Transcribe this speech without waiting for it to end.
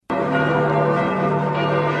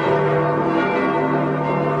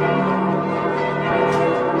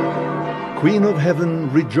Queen of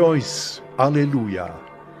heaven, rejoice. Alleluia.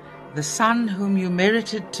 The Son whom you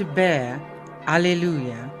merited to bear,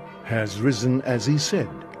 Alleluia, Has risen as he said.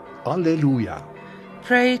 Alleluia.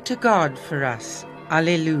 pray to God for us,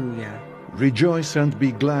 Alleluia. Rejoice and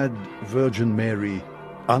be glad, Virgin Mary.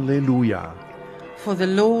 Alleluia. For the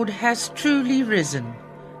Lord has truly risen,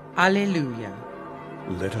 Alleluia.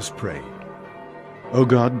 Let us pray. O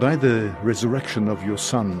God, by the resurrection of your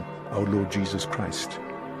Son, our Lord Jesus Christ,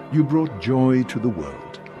 you brought joy to the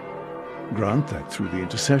world. Grant that through the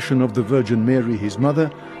intercession of the Virgin Mary, his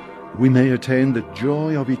mother, we may attain the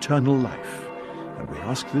joy of eternal life. And we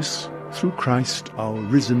ask this through Christ, our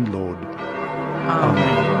risen Lord.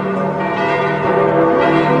 Amen.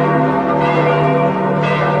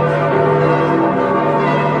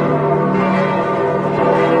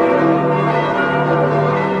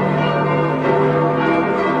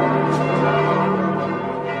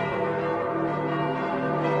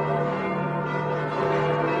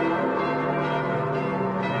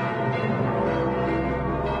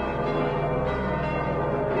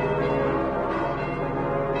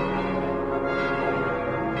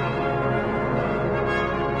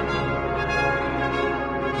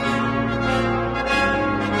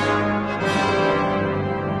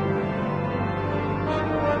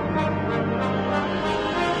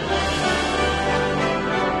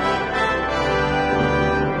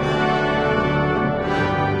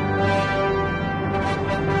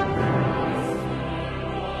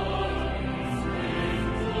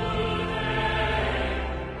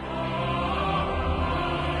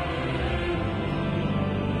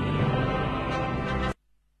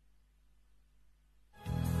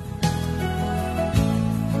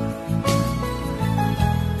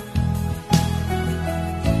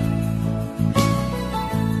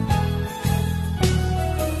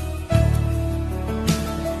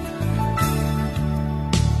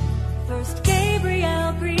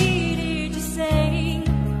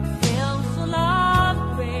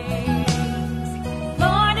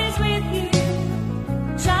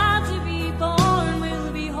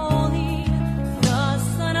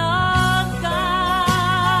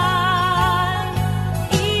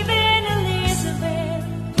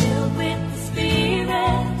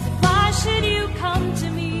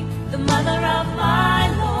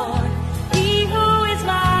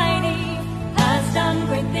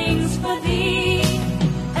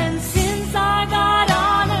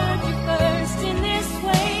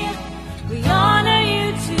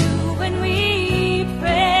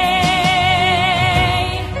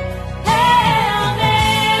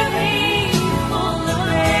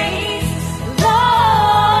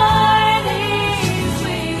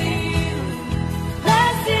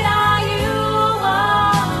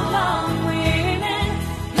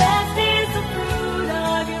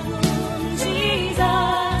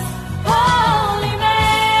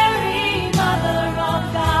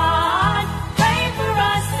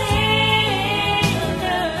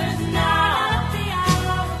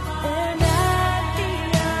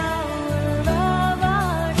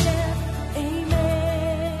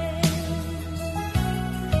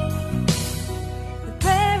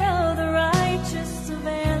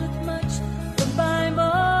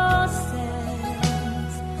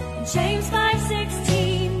 James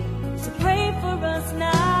 5:16, so pray for us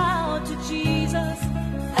now to Jesus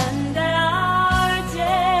and at our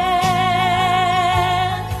death.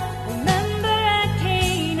 Remember at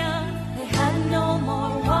Cana, they had no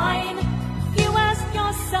more wine. You asked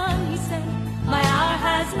your son, he said, my hour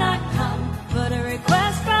has not come. But a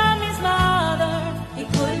request from his mother, he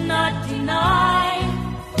could not deny.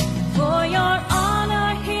 For your honor,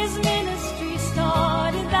 his ministry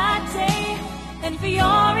started that day, and for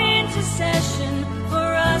your intercession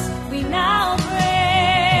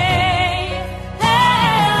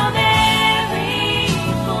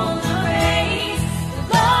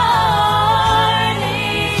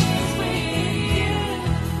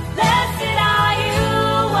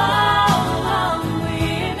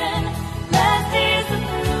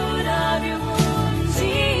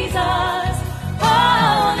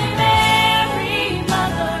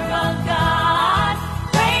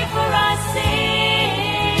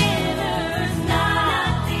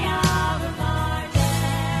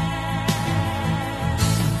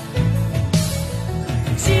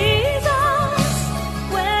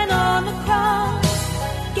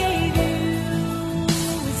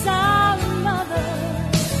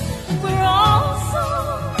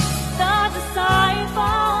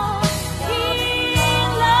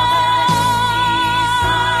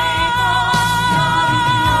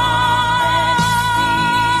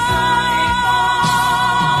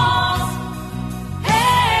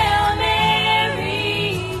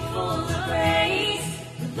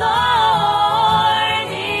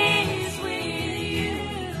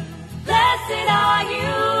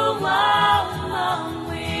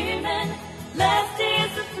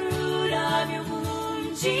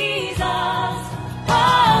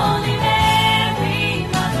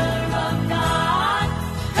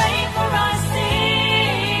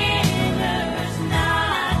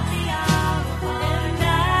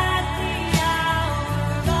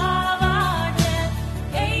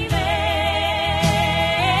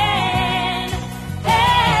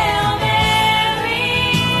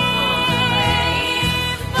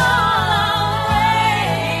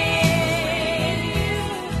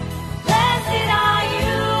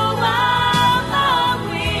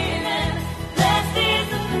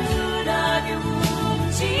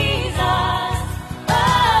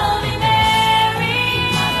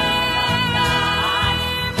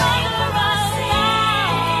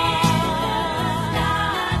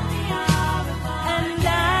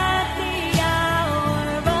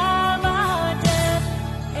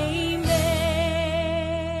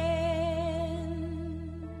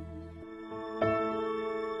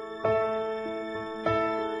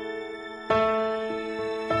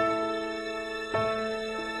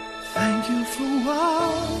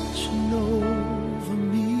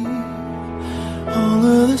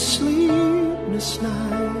sleepless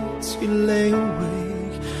nights we lay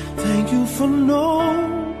awake. Thank you for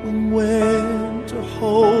knowing when to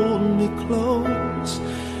hold me close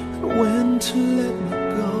and when to let me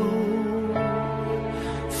go.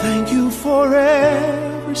 Thank you for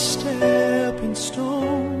every stepping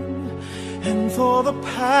stone and for the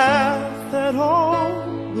path that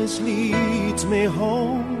always leads me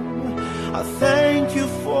home. I thank you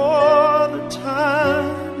for the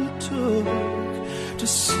time you took to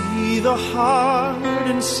see the heart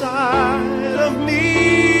inside of me.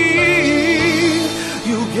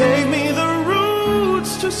 You gave me the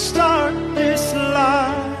roots to start this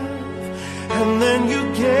life, and then you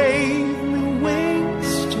gave me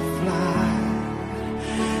wings to fly,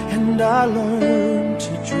 and I learned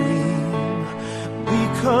to dream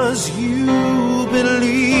because you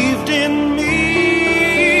believed in me.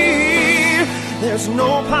 There's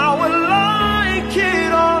no power like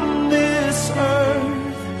it on this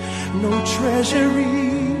earth, no treasure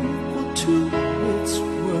equal to its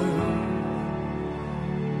worth.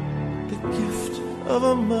 The gift of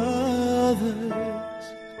a mother's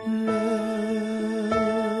love.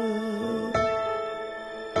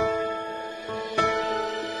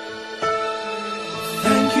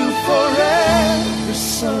 Thank you for every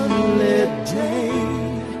sunlit day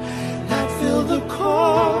that filled the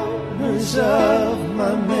corners of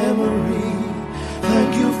my memory.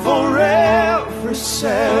 Thank you for every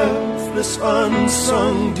selfless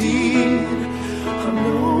unsung deed I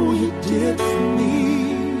know you did for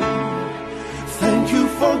me. Thank you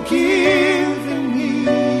for giving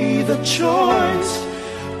me the choice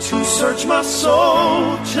to search my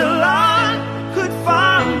soul till I could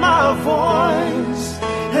find my voice.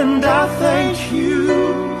 And I thank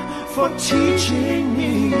you for teaching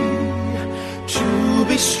me to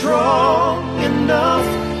be strong enough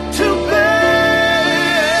to bend.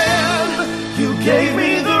 You gave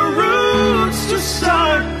me the roots to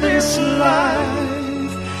start this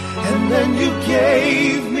life, and then you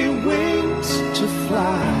gave me wings to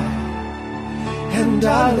fly, and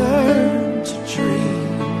I learned to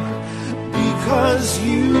dream because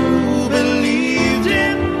you believed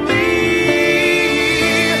in me.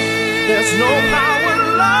 There's no power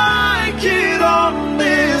like it on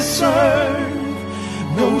this earth,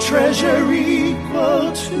 no treasure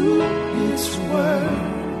equal to its worth.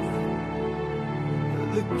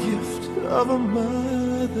 The gift of a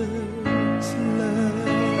mother's love.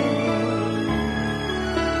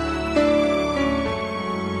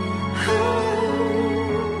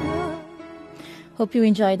 Hope you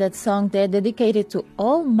enjoyed that song there, dedicated to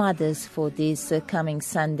all mothers for this coming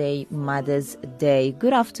Sunday, Mother's Day.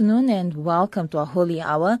 Good afternoon and welcome to our Holy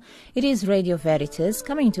Hour. It is Radio Veritas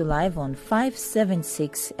coming to live on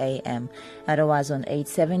 576 AM, otherwise on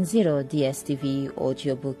 870 DSTV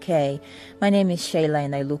Audio Bouquet. My name is Shayla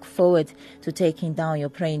and I look forward to taking down your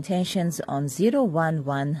prayer intentions on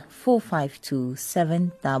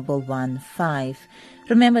 011-452-7115.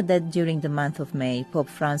 Remember that during the month of May, Pope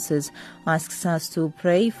Francis asks us to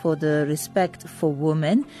pray for the respect for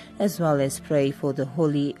women, as well as pray for the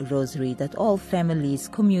Holy Rosary, that all families,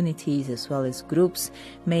 communities, as well as groups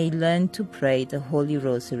may learn to pray the Holy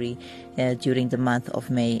Rosary during the month of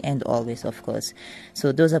May, and always, of course.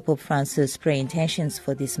 So those are Pope Francis' prayer intentions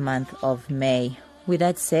for this month of May. With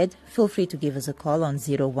that said, feel free to give us a call on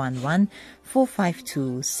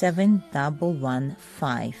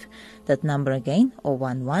 011-452-7115. That number again,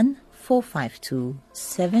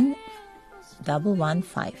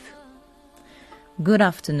 011-452-7115. Good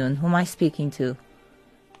afternoon. Who am I speaking to?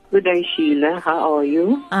 Good day, Sheila. How are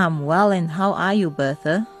you? I'm well, and how are you,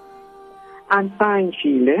 Bertha? I'm fine,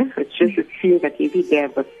 Sheila. It's just a feel that every day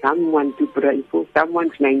I've got someone to pray for,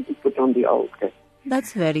 someone's name to put on the altar.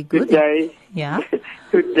 That's very good. Today, yeah.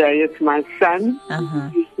 Today it's my son.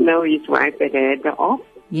 No, his wife had the op.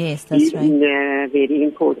 Yes, that's He's right. in a very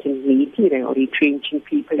important meeting. They are retrenching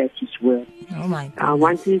people at his work. Oh my goodness. I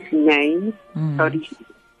want his name. Sorry,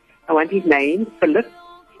 I want his name, Philip,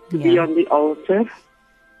 to be on the altar,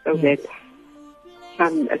 so that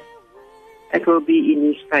it will be in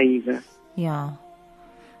his favor. Yeah.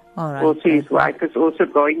 All right. Also, his wife is also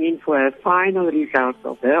going in for her final results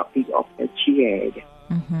of the op that she had.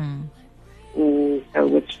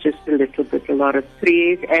 So it's just a lot of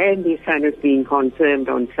prayers, and his son is being confirmed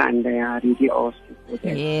on Sunday. I really asked him for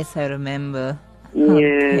that. Yes, I remember. Yeah.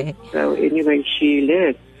 Okay. So anyway, Sheila,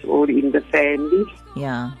 it's all in the family.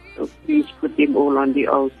 Yeah. So please put them all on the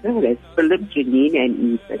altar. That's Philip, Janine,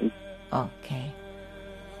 and Ethan. Okay.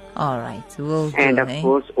 All right. We'll do, and of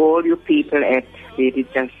course, all you people at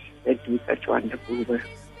Veritas that do such wonderful work.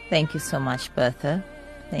 Thank you so much, Bertha.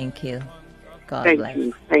 Thank you. God Thank bless.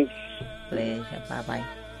 you. Thanks. Pleasure. Bye-bye.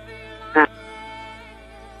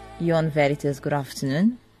 You're on Veritas. Good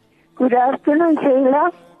afternoon. Good afternoon,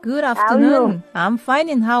 Sheila. Good How are afternoon. you? I'm fine,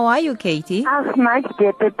 and how are you, Katie? I'm much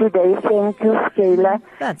better today, thank you, Sheila.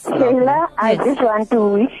 That's Sheila, lovely. I Yes. just want to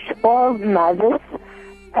wish all mothers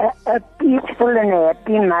a peaceful and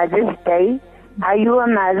happy Mother's Day. Are you a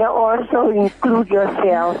mother also? Include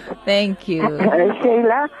yourself. Thank you.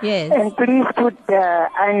 Sheila? Yes. And please put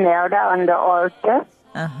Imelda on the altar.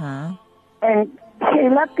 Uh-huh. And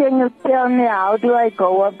Sheila, can you tell me how do I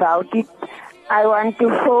go about it? I want to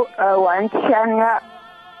want Shania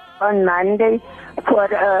on Monday for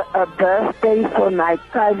a birthday for my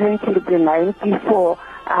cousin. She'll be 94.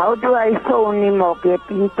 How do I phone him or get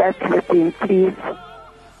in touch with him, please?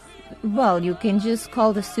 Well, you can just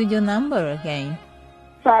call the studio number again.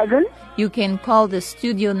 Pardon? You can call the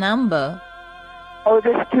studio number. Oh,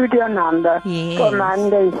 the studio number Yes. for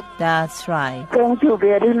Monday. That's right. Thank you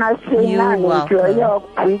very much, Sheila. You're and enjoy welcome. your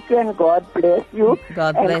weekend. God bless you.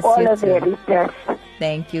 God and bless all you of too. Veritas.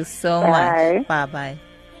 Thank you so Bye. much. Bye-bye.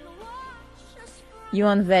 You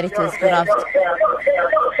on Veritas. Good afternoon.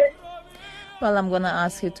 Well, I'm going to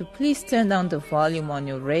ask you to please turn down the volume on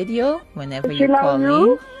your radio whenever you Sheila, call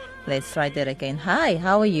you? in. Let's try that again. Hi,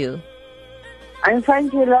 how are you? I'm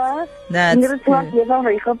fine, Sheila. That's Ingrid was good. here van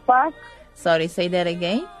Regenpark. Sorry, say that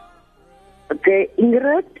again. Okay,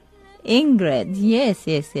 Ingrid. Ingrid. Yes,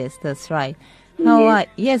 that's right. How are...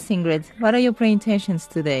 Yes, Ingrid. What are your prayer intentions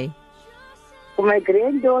today? For my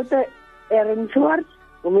granddaughter, Erin Swart,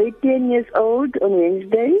 who made 10 years old on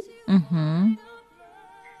Wednesday. Mm-hmm.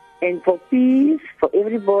 And for peace, for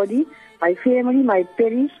everybody, my family, my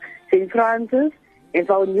parish, St. Francis, and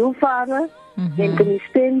for our new father, Anthony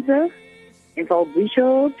Spencer, and for our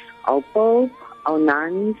bishops, our pope, our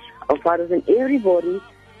nuns, our fathers, and everybody.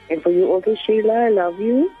 And for you also, Sheila, I love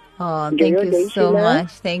you. Oh, Enjoy thank your you day, so Sheila.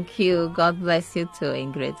 much. Thank you. God bless you too,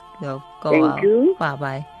 Ingrid. Go Thank out. you.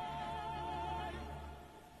 Bye-bye.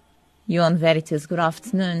 You on Veritas. Good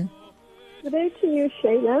afternoon. Good day to you,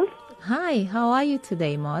 Sheila. Hi, how are you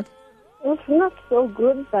today, Maud? It's not so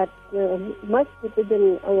good, but much better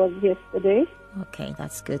than I was yesterday. Okay,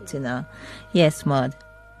 that's good to know. Yes, Maud.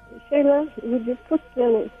 Sheila, would you put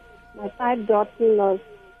my 5 daughters-in-laws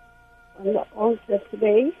on the altar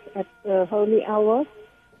today at the holy hour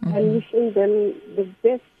and wishing them the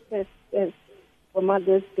best for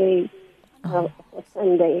Mother's Day for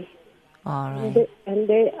Sunday. All right. And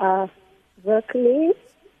they are Berkeley,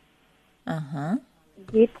 Uh-huh.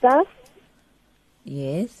 Gita,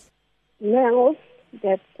 Yes. Mel,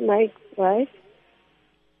 that's Mike's wife,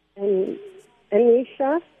 and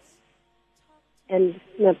Anisha, and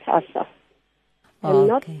Natasha. And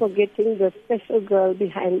not Okay. forgetting the special girl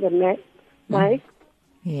behind the mic, Yes.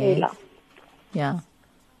 Sheila. Yeah.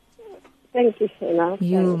 Thank you, Sheila.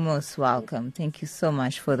 You're most welcome. Thank you so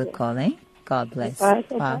much for the calling. God bless. Bye.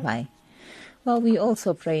 Bye-bye. Well, we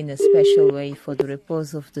also pray in a special way for the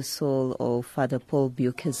repose of the soul of Father Paul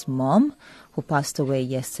Bucher's mom, who passed away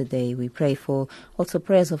yesterday. We pray for also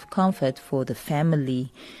prayers of comfort for the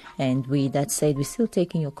family. And that said, we're still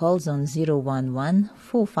taking your calls on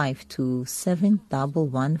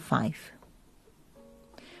 011-452-7115.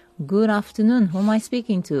 Good afternoon. Who am I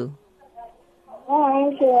speaking to?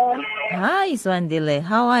 Hi, Sheila. Hi, Swandile.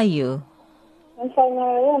 How are you? I'm fine, how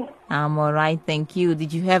are you? I'm all right, thank you.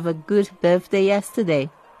 Did you have a good birthday yesterday?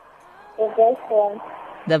 The best one.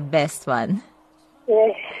 The best one.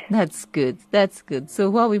 Yes. That's good. That's good. So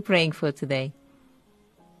what are we praying for today?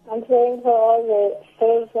 I'm praying for all the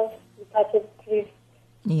souls of departed priests.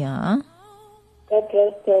 Yeah. God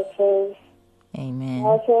bless their souls. Amen.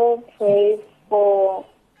 Also pray for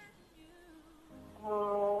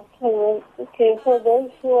for those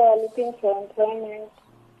who are looking for employment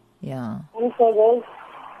Yeah. and for those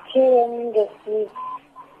children in the streets.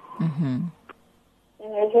 Mm-hmm.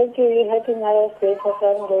 And I hope you happy Mother's Day for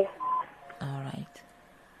Sunday. All right.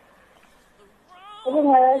 Happy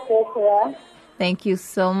Mother's Day, Sarah. Thank you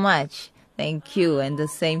so much. Thank you. And the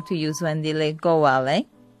same to you, Swandile. Go well, eh?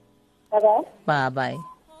 Bye-bye. Bye-bye.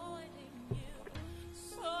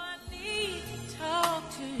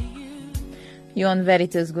 You on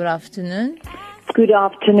Veritas, good afternoon. Good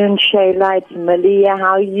afternoon, Sheila. It's Malia.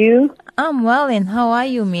 How are you? I'm well, and how are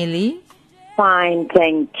you, Millie? Fine,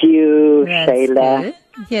 thank you, That's Sheila. good.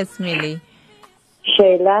 Yes, Millie.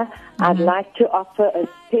 Sheila, I'd like to offer a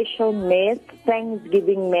special mass,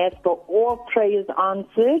 Thanksgiving mass for all prayers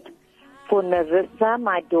answered for Narissa,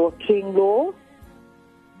 my daughter-in-law,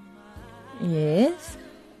 Yes.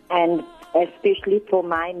 and especially for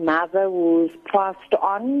my mother who's passed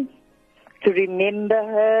on, to remember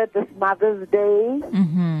her this Mother's Day.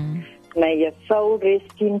 Mm-hmm. May your soul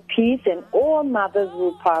rest in peace, and all mothers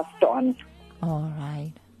who passed on. All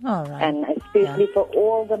right. All right. And especially for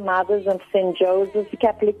all the mothers of St. Joseph's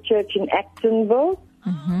Catholic Church in Actonville.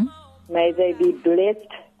 Mm-hmm. May they be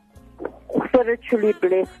blessed, spiritually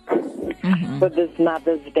blessed for this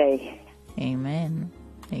Mother's Day. Amen.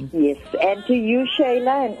 Thank you. Yes, and to you,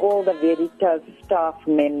 Shayla, and all the Veritas staff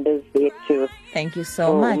members there too. Thank you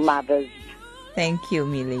so much. Mothers. Thank you,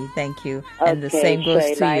 Millie. Thank you. Okay, And the same goes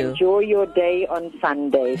Shayla, to you. Enjoy your day on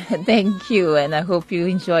Sunday. Thank you, and I hope you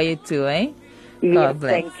enjoy it too, eh? Yes, God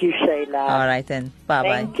bless. thank you, Shayla. All right then. Bye-bye.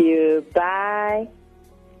 Thank you. Bye.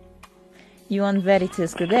 You on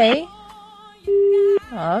Veritas today?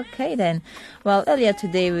 Okay then. Well, earlier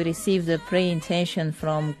today we received a prayer intention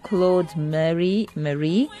from Claude Marie,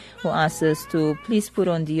 who asked us to please put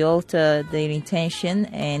on the altar their intention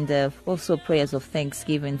and also prayers of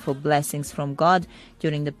thanksgiving for blessings from God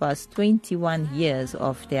during the past 21 years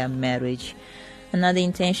of their marriage. Another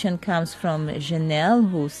intention comes from Janelle,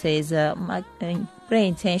 who says, prayer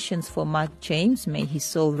intentions for Mark James, may his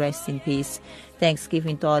soul rest in peace.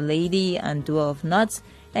 Thanksgiving to Our Lady and Doer of Knots,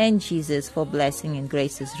 and Jesus for blessing and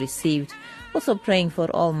graces received. Also praying for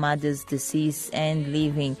all mothers deceased and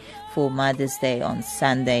living for Mother's Day on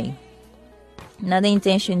Sunday. Another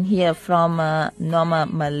intention here from Norma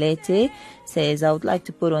Malete says, I would like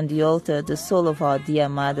to put on the altar the soul of our dear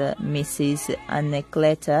mother, Mrs.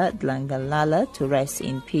 Anecleta Dlangalala, to rest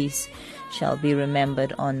in peace, shall be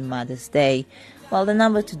remembered on Mother's Day. Well, the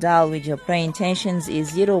number to dial with your prayer intentions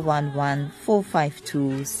is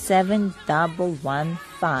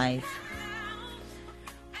 011-452-7115.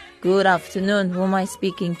 Good afternoon. Who am I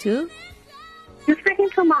speaking to? You're speaking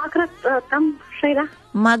to Margaret, Shayla.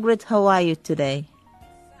 Margaret, how are you today?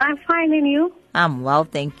 I'm fine, and you? I'm well,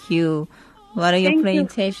 thank you. What are your Thank prayer you.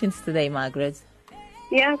 intentions today, Margaret?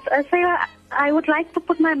 Yes, Shayla, I would like to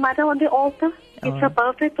put my mother on the altar. It's her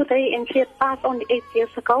birthday today, and she had passed on 8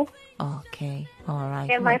 years ago. Okay, all right.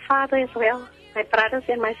 And my father as well, my brothers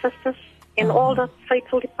and my sisters, and all the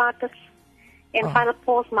faithful departed, and Father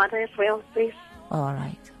Paul's mother as well, please. All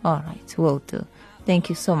right, will do. Thank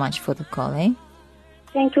you so much for the call, eh?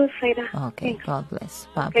 Thank you, Shayla. Okay, Thanks. God bless.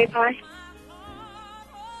 Bye-bye. Okay, bye.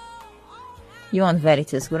 You on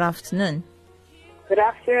Veritas, good afternoon. Good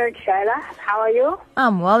afternoon, Shayla. How are you?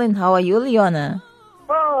 I'm well, and how are you, Leona?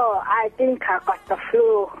 Oh, I think I got the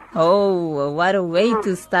flu. Oh, what a way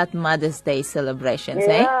to start Mother's Day celebrations,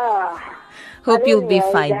 eh? Yeah. Hope you'll be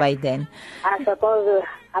Anyway, fine by then. I suppose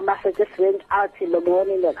I must have just went out in the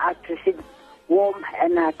morning and out to sit warm,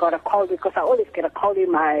 and I got a cold because I always get a cold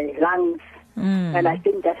in my lungs. And I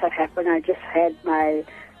think that's what happened. I just had my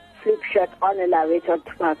sleep shirt on and I went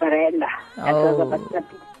onto my veranda.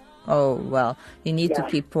 Oh, well, you need to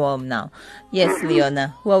keep warm now. Yes,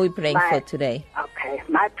 Leona, who are we praying for today? Okay,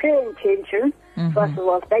 my prayer intention, first of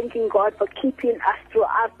all, thanking God for keeping us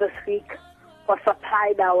throughout this week, for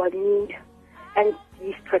supplying our need and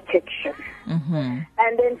His protection.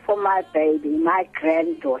 And then for my baby, my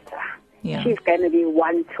granddaughter, she's going to be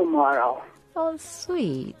 1 tomorrow. Oh,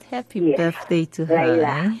 sweet. Happy birthday to her.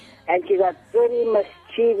 Layla. Eh? And she's a very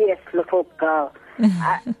mischievous little girl.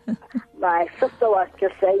 My sister was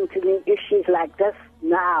just saying to me, if she's like this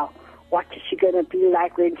now, what is she going to be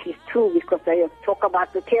like when she's 2? Because they talk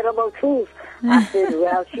about the terrible truth. I said,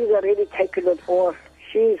 well, she's already taken it off.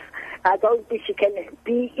 I don't think she can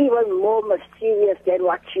be even more mischievous than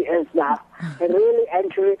what she is now. And really,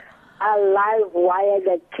 Andrew, a live wire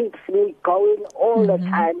that keeps me going all the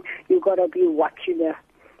time. You got to be watching her.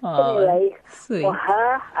 Anyway, sweet. for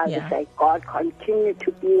her, I would say God continue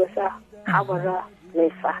to be with her, cover her,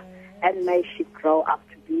 bless her, and may she grow up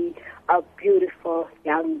to be a beautiful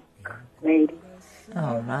young lady.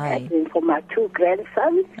 All right. And then for my 2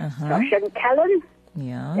 grandsons, Josh and Callan,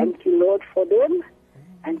 thank you, Lord, for them,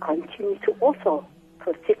 and continue to also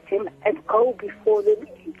protect them and go before them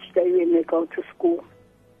each day when they go to school.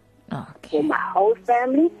 For my whole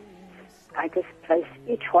family, I just place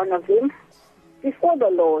each one of them before the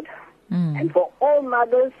Lord. And for all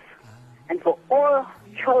mothers and for all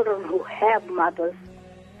children who have mothers,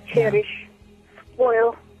 cherish,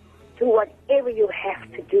 spoil, do whatever you have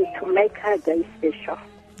to do to make her day special.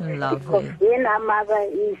 Lovely. Because when a mother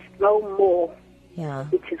is no more,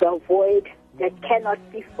 it is a void that cannot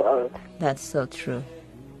be filled. That's so true.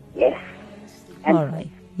 Yes. And all right.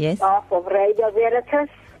 Yes. Off of Radio Veritas,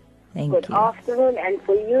 Good afternoon, and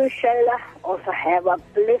for you, Shayla, also have a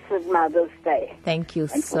blessed Mother's Day. Thank you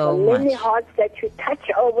and so for the many much. hearts that you touch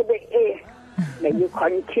over the air, may you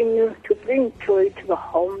continue to bring joy to the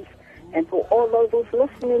homes. And for all those who's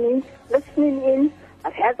listening in,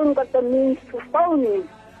 but hasn't got the means to phone in,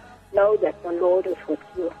 know that the Lord is with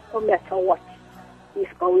you, no matter what is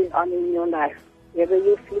going on in your life. Whether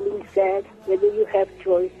you're feeling sad, whether you have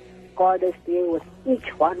joy, God is there with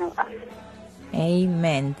each one of us.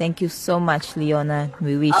 Amen. Thank you so much, Leona.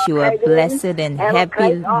 We wish you a blessed and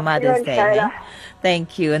happy Mother's Day.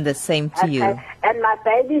 Thank you, and the same to you. And my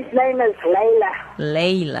baby's name is Layla.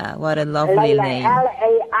 Layla, what a lovely name.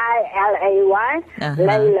 Lailay.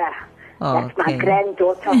 Layla. That's my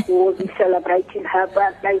granddaughter who will be celebrating her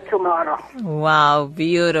birthday tomorrow. Wow,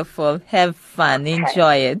 beautiful. Have fun.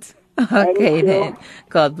 Enjoy it. Okay, then.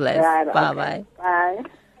 God bless. Right, Bye-bye. Bye.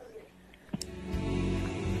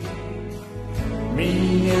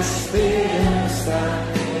 Minha esperança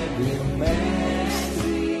é meu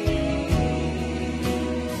mestre,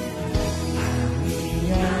 a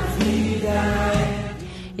minha vida.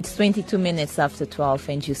 It's 22 minutes after 12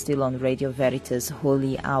 and you're still on Radio Veritas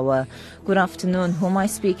Holy Hour. Good afternoon. Who am I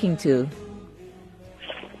speaking to?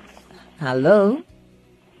 Hello?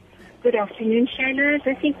 Good afternoon, Shayla.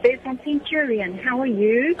 This is Beth from Centurion. How are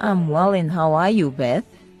you? I'm well, and how are you, Beth?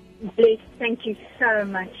 Blessed. Thank you so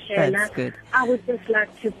much, Shayla. That's good. I would just like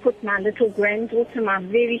to put my little granddaughter, my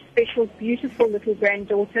very special, beautiful little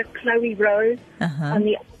granddaughter, Chloe Rose, on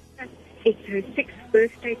the altar. It's her 6th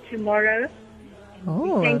birthday tomorrow.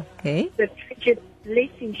 Oh, okay. The such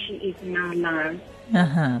blessing she is in our lives.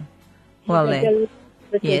 Well, little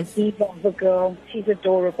yes. diva of a girl. She's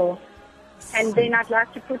adorable. And then I'd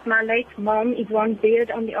like to put my late mom, Yvonne Beard,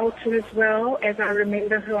 on the altar as well, as I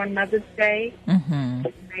remember her on Mother's Day.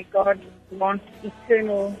 May God grant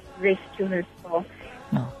eternal rest to her soul.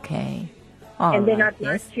 Okay. And then I'd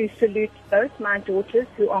like to salute both my daughters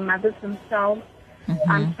who are mothers themselves.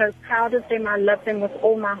 I'm so proud of them. I love them with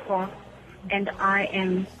all my heart. And I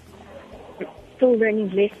am still learning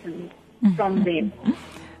lessons from them.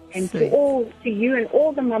 And to you and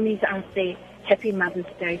all the mummies out there, happy Mother's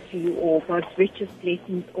Day to you all. God's richest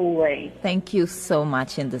blessings always. Thank you so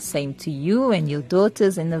much, and the same to you and your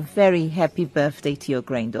daughters, and a very happy birthday to your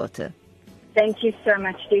granddaughter. Thank you so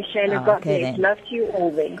much, dear Shayla. God bless. Then. Love to you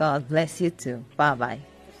always. God bless you too. Bye-bye.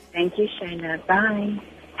 Thank you, Shayla. Bye.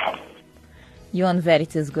 You on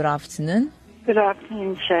Veritas, good afternoon. Good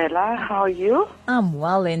afternoon, Shayla. How are you? I'm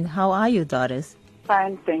well, and how are you, daughters?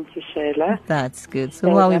 Fine, thank you, Shayla. That's good. So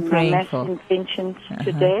what are we praying for? My intentions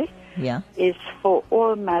today is for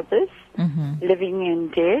all mothers, living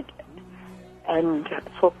and dead, and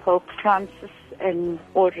for Pope Francis and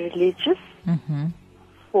all religious,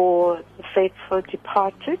 for the faithful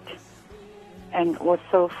departed, and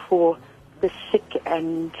also for the sick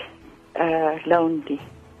and lonely.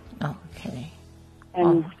 Okay.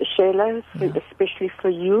 And Shayla, especially for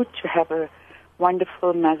you, to have a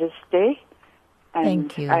wonderful Mother's Day. And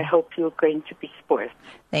thank you. I hope you're going to be spoiled.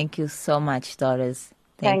 Thank you so much, daughters.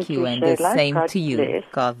 Thank you, and Shayla. the same God to you. Bless.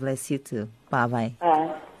 God bless you too. Bye-bye.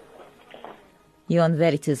 Bye. You on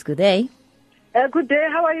Veritas, good day. Good day.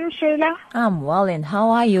 How are you, Shayla? I'm well, and how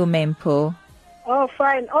are you, Mempo? Oh,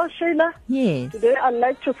 fine. Oh, Shayla? Yes. Today I'd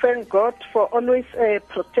like to thank God for always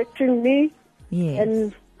protecting me. Yes.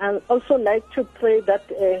 And I'd also like to pray that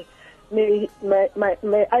may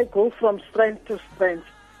I go from strength to strength.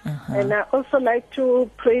 And I also like to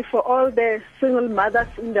pray for all the single mothers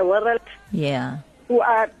in the world who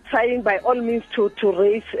are trying by all means to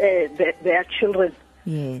raise their children.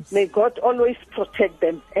 Yes. May God always protect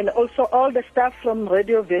them. And also all the staff from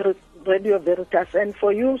Radio Veritas. And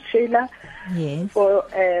for you, Shayla, for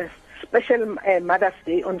special Mother's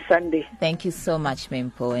Day on Sunday. Thank you so much,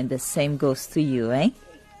 Mempo. And the same goes to you, eh?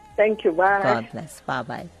 Thank you. Bye. God bless.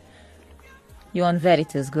 Bye-bye. You on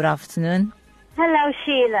Veritas. Good afternoon. Hello,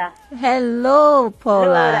 Sheila. Hello,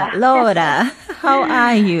 Paula. Laura. How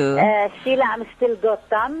are you? Sheila, I'm still got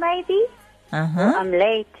time, maybe? I'm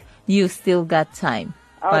late. You still got time.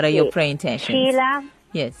 Okay. What are your prayer intentions? Sheila?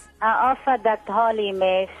 Yes. I offer that Holy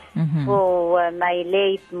Mass for my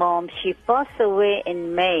late mom. She passed away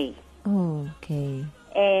in May. Oh, okay.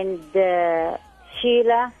 And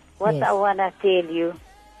Sheila, what I want to tell you,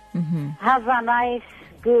 have a nice,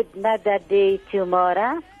 good Mother Day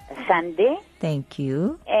tomorrow, Sunday. Thank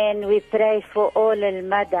you. And we pray for all the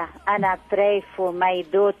mother. And I pray for my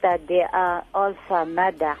daughter. They are also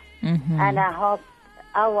mother. And I hope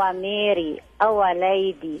our Mary, our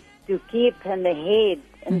Lady, to keep him ahead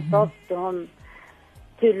and talk to him,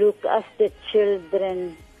 to look after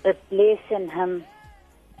children, replacing him,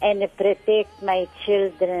 and protect my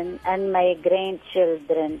children and my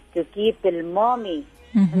grandchildren, to keep the mommy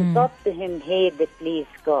and talk to him ahead, please,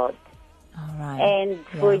 God. All right. And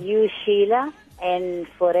for you, Sheila, and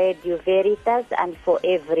for Radio Veritas, and for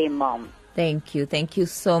every mom. Thank you. Thank you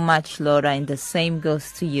so much, Laura, and the same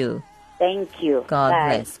goes to you. Thank you. God Bye.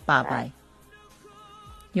 bless. Bye-bye.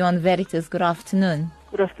 You're on Veritas. Good afternoon.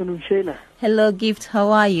 Good afternoon, Sheila. Hello, Gift.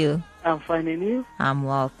 How are you? I'm fine, and you? I'm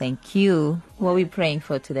well, thank you. What are we praying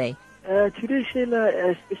for today? Today, Sheila,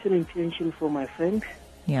 a special intention for my friend.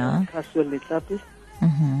 Yeah. Caswell Letlapis.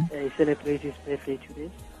 He celebrates his birthday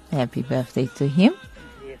today. Happy birthday to him.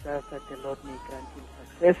 Yes, I ask that the Lord may grant him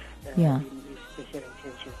success Yeah. in his special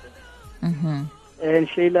intentions. And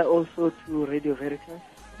Sheila, also to Radio Veritas,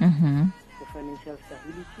 for financial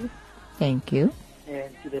stability. Thank you.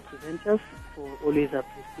 And to the presenters for always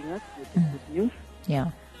uplifting us with the good news.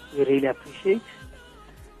 Yeah. We really appreciate.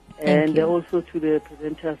 And also to the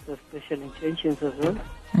presenters of special intentions as well.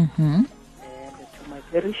 And to my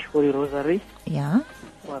parish, Holy Rosary, Yeah.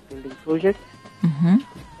 for our building project.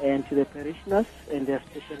 And to the parishioners and their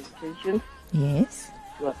special intentions. Yes.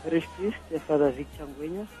 To our parish priest, Father Victor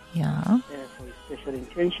Ngwenya, Yeah. for his special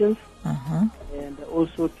intentions. Uh-huh. And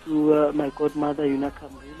also to my godmother, Yunaka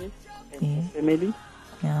Mwile, and her family.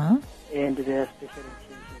 Yeah. And their special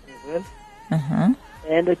intentions as well. Uh-huh.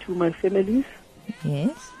 And to my families.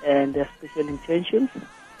 Yes. And their special intentions.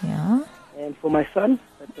 Yeah. And for my son,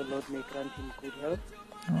 that the Lord may grant him good health.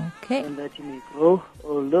 Okay. And that he may grow.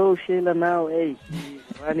 Although Sheila now, he's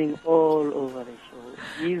running all over the show.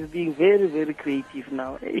 He's being very, very creative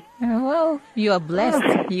now. Well, you are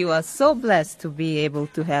blessed. You are so blessed to be able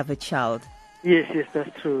to have a child. Yes,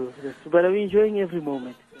 that's true. That's true. But I'm enjoying every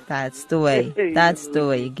moment. That's the way. That's the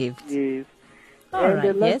way you give. Yes. All and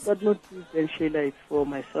right, last yes. but not least, then Sheila, it's for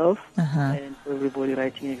myself and for everybody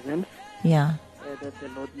writing exams. Yeah. That the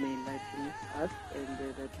Lord may enlighten us and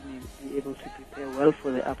that we may be able to prepare well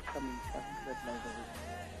for the upcoming tasks that lie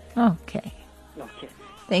ahead. Okay. Okay.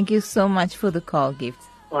 Thank you so much for the call, Gift.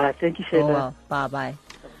 All right, thank you, Sheila. Oh, well. Bye-bye.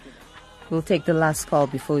 We'll take the last call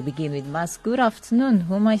before we begin with Mass. Good afternoon.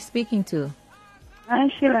 Who am I speaking to? Hi,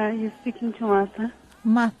 Sheila. You're speaking to Martha.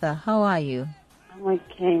 Martha, how are you? I'm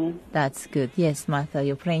okay. That's good. Yes, Martha,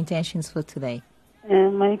 your prayer intentions for today.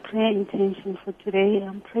 My prayer intention for today,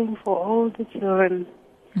 I'm praying for all the children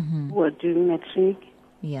who are doing matric.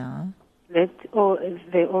 Yeah. Let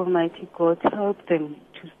the Almighty God help them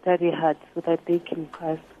to study hard so that they can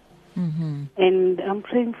pass. And I'm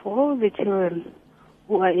praying for all the children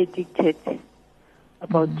who are addicted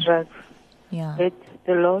about drugs. Yeah. Let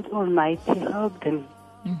the Lord Almighty help them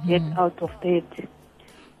get out of that.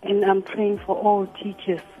 And I'm praying for all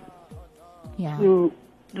teachers to,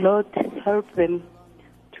 Lord, help them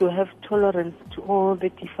to have tolerance to all the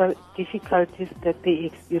difficulties that they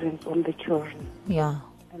experience on the children. Yeah.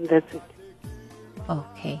 And that's it.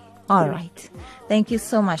 Okay. All right. Thank you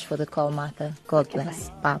so much for the call, Martha. God bless.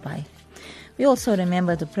 Bye-bye. We also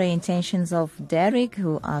remember the prayer intentions of Derek,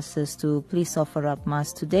 who asked us to please offer up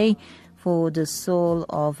Mass today for the soul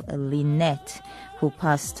of Lynette, who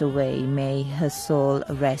passed away. May her soul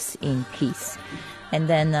rest in peace. And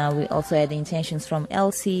then we also had the intentions from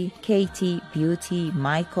Elsie, Katie, Beauty,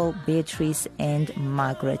 Michael, Beatrice, and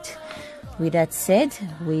Margaret. With that said,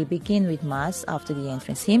 we begin with Mass after the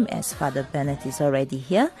entrance hymn, as Father Bennett is already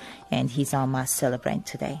here, and he's our Mass celebrant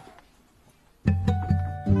today.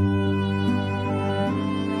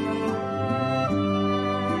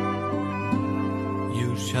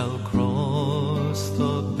 You shall cross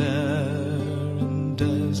the barren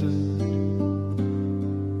desert,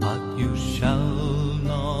 but you shall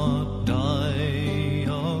not die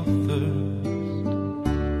of thirst.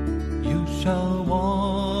 You shall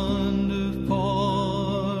wander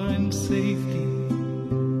far in safety,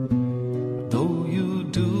 though you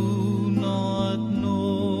do not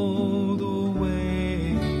know the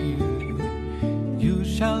way. You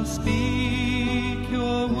shall speak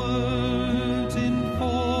your words in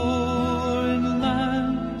foreign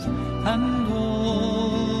lands, and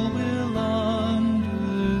all will understand.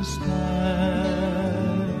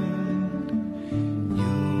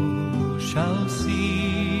 You shall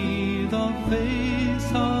see the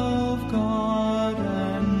face of God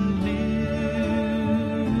and live.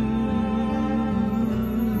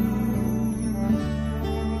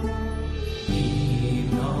 Be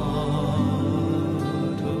not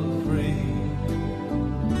afraid.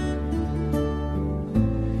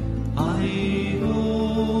 I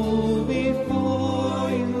go before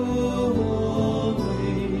you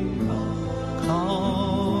always.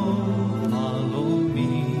 Come, follow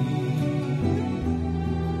me,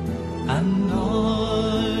 and I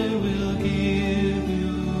will give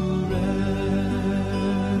you rest.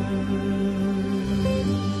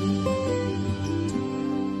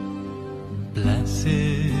 Blessed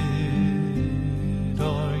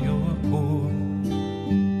are your poor,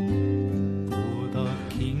 for the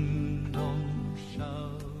kingdom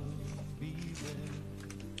shall be theirs.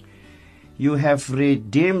 You have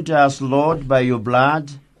redeemed us, Lord, by your blood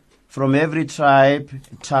from every tribe,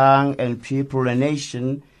 tongue, and people and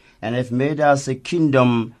nation, and have made us a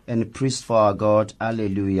kingdom and priest for our God.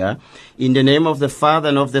 Alleluia. In the name of the Father,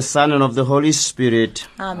 and of the Son, and of the Holy Spirit.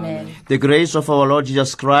 Amen. The grace of our Lord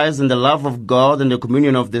Jesus Christ, and the love of God, and the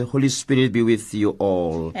communion of the Holy Spirit be with you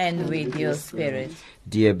all. And with your spirit.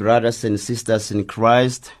 Dear brothers and sisters in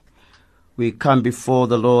Christ, we come before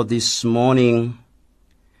the Lord this morning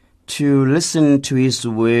to listen to his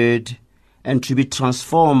word and to be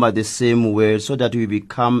transformed by the same word, so that we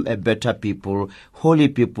become a better people, holy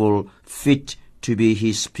people, fit to be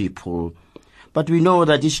his people. But we know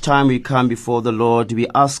that each time we come before the Lord, we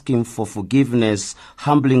ask him for forgiveness,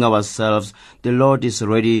 humbling ourselves. The Lord is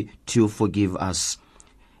ready to forgive us.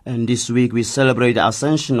 And this week we celebrate the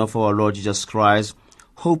ascension of our Lord Jesus Christ.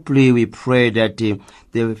 Hopefully we pray that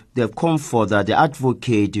the comforter, the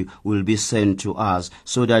advocate will be sent to us,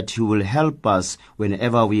 so that he will help us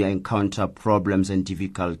whenever we encounter problems and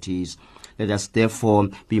difficulties. Let us therefore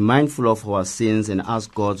be mindful of our sins and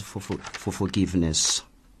ask God for forgiveness.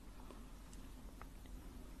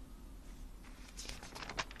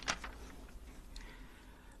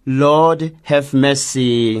 Lord, have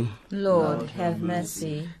mercy. Lord, have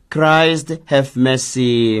mercy. Christ, have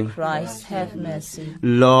mercy. Christ, have mercy.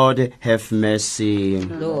 Lord, have mercy.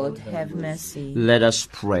 Lord, have mercy. Let us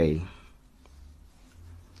pray.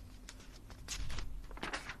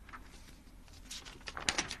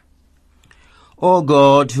 O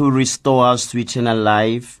God, who restore us to eternal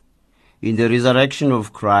life in the resurrection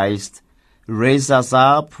of Christ, raise us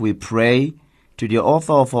up, we pray, to the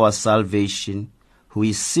author of our salvation, who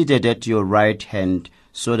is seated at your right hand,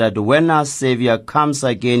 so that when our Savior comes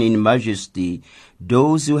again in majesty,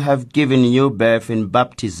 those who have given new birth in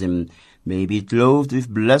baptism may be clothed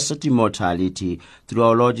with blessed immortality, through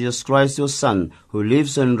our Lord Jesus Christ, your Son, who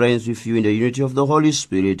lives and reigns with you in the unity of the Holy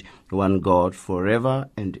Spirit, one God, forever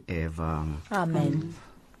and ever. Amen.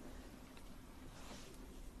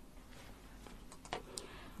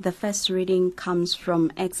 The first reading comes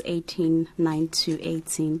from Acts 18,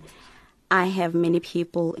 9-18. I have many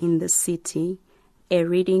people in the city. A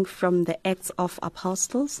reading from the Acts of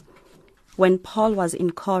Apostles. When Paul was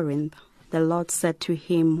in Corinth, the Lord said to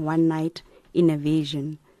him one night in a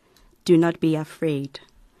vision, "Do not be afraid,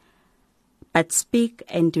 but speak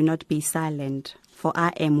and do not be silent, for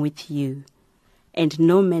I am with you, and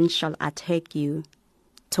no man shall attack you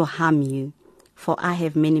to harm you, for I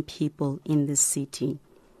have many people in this city."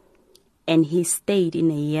 And he stayed in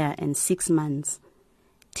 1 year and 6 months,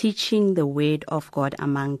 teaching the word of God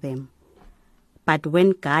among them. But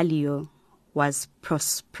when Gallio was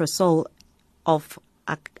proconsul of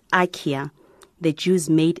Achaia, the Jews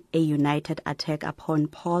made a united attack upon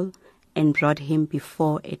Paul and brought him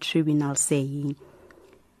before a tribunal, saying,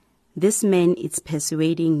 "This man is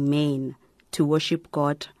persuading men to worship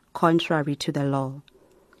God contrary to the law."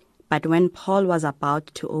 But when Paul was about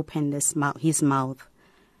to open his mouth,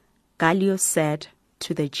 Gallio said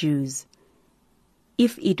to the Jews,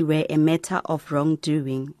 "If it were a matter of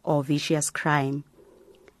wrongdoing or vicious crime,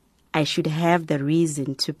 I should have the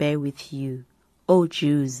reason to bear with you, O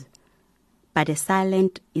Jews. But a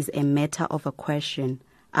silence is a matter of a question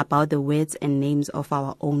about the words and names of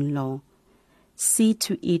our own law. See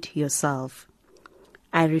to it yourself.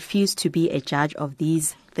 I refuse to be a judge of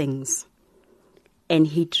these things." And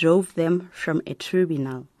he drove them from a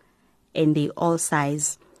tribunal, and they all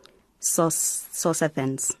seized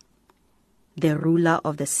Sosthenes, the ruler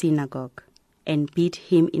of the synagogue, and beat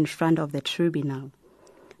him in front of the tribunal.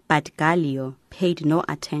 But Gallio paid no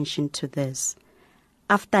attention to this.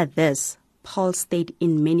 After this, Paul stayed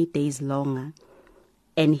in many days longer,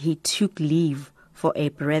 and he took leave for a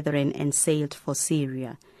brethren and sailed for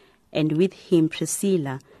Syria, and with him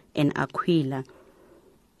Priscilla and Aquila.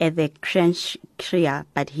 At the Cenchrea,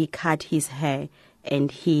 but he cut his hair,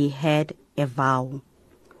 and he had a vow.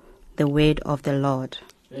 The word of the Lord.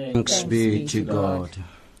 Thanks be to God.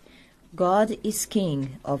 God is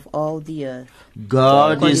King of all the earth.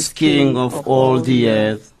 God is King of all the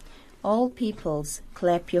earth. All peoples,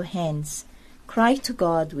 clap your hands. Cry to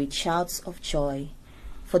God with shouts of joy.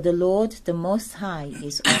 For the Lord, the Most High,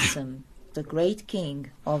 is awesome, the great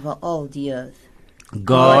King over all the earth.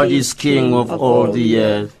 God is King of all the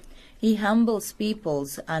earth. He humbles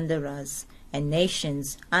peoples under us and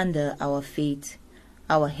nations under our feet.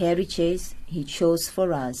 Our heritage he chose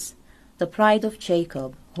for us, the pride of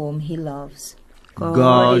Jacob, whom he loves.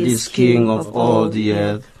 God is King of all the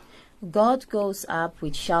earth. God goes up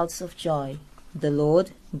with shouts of joy. The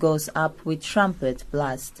Lord goes up with trumpet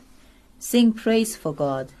blast. Sing praise for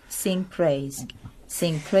God, sing praise.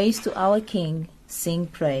 Sing praise to our King, sing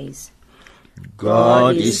praise.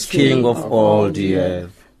 God is King of all the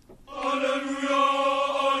earth.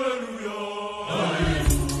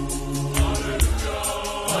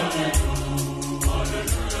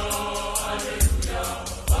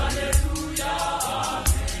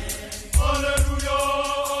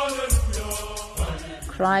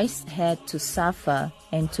 Christ had to suffer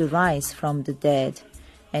and to rise from the dead,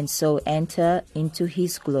 and so enter into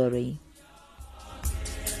his glory.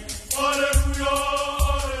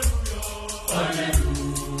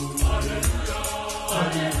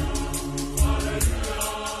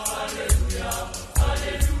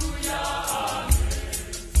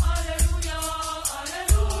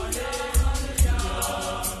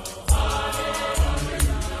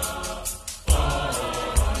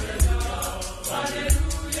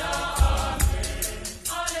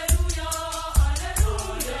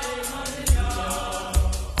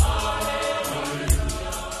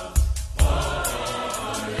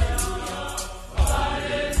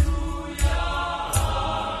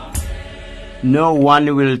 No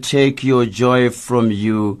one will take your joy from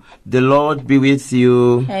you. The Lord be with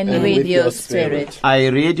you. And with your spirit. I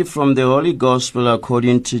read from the Holy Gospel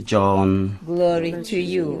according to John. Glory to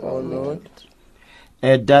you, O Lord.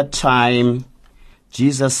 At that time,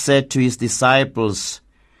 Jesus said to his disciples,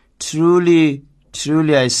 Truly,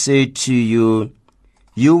 truly I say to you,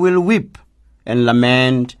 you will weep and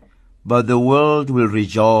lament, but the world will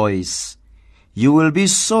rejoice. You will be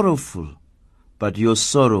sorrowful, but your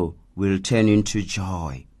sorrow will turn into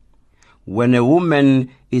joy. When a woman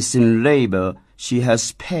is in labor, she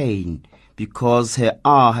has pain because her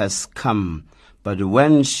hour has come. But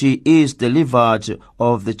when she is delivered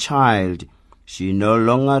of the child, she no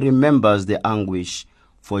longer remembers the anguish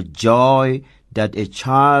for joy that a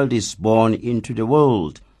child is born into the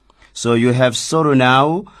world. So you have sorrow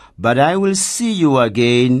now, but I will see you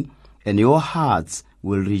again, and your hearts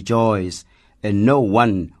will rejoice, and no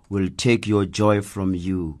one will take your joy from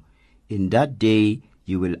you. In that day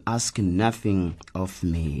you will ask nothing of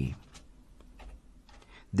me.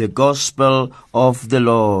 The Gospel of the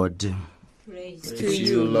Lord. Praise to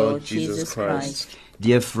you, Lord Jesus Christ.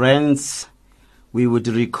 Dear friends, we would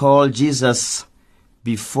recall Jesus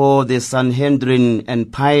before the Sanhedrin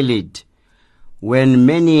and Pilate when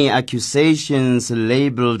many accusations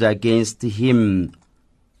labeled against him.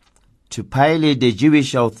 To Pilate, the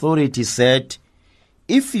Jewish authority said,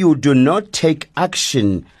 if you do not take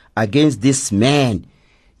action against this man,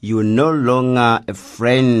 you are no longer a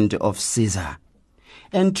friend of Caesar.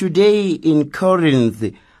 And today in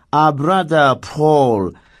Corinth, our brother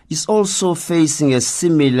Paul is also facing a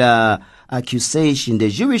similar accusation. The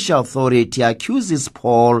Jewish authority accuses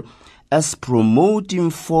Paul as promoting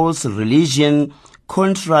false religion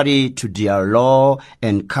contrary to their law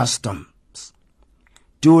and customs.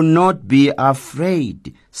 Do not be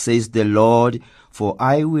afraid, says the Lord, for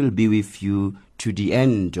I will be with you to the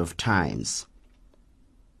end of times.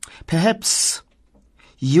 Perhaps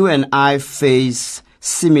you and I face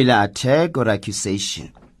similar attack or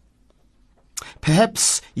accusation.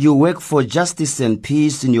 Perhaps you work for justice and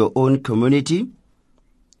peace in your own community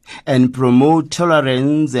and promote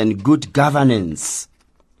tolerance and good governance.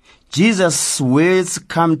 Jesus' words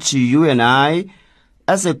come to you and I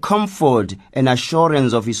as a comfort and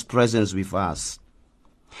assurance of his presence with us.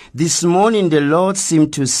 This morning the Lord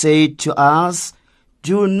seemed to say to us,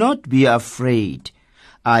 do not be afraid.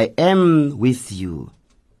 I am with you.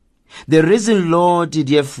 The risen Lord,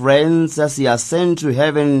 dear friends, as he ascends to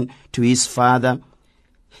heaven to his Father,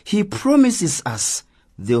 he promises us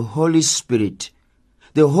the Holy Spirit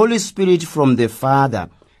from the Father,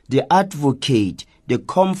 the advocate, the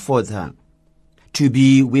comforter, to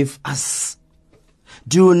be with us.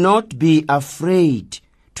 Do not be afraid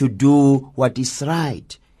to do what is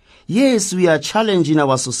right. Yes, we are challenging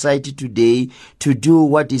our society today to do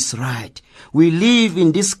what is right. We live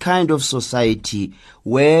in this kind of society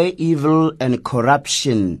where evil and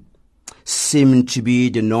corruption seem to be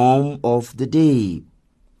the norm of the day.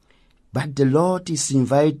 But the Lord is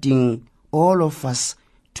inviting all of us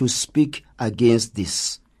to speak against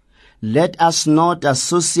this. Let us not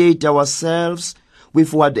associate ourselves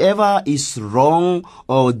with whatever is wrong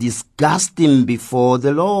or disgusting before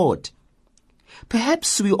the Lord.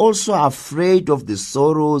 Perhaps we also are afraid of the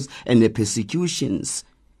sorrows and the persecutions.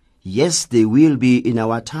 Yes, they will be in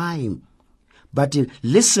our time. But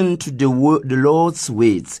listen to the Lord's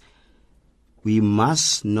words. We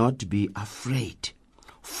must not be afraid.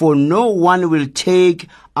 For no one will take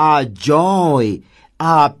our joy,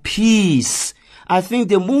 our peace. I think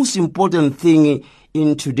the most important thing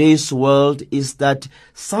in today's world is that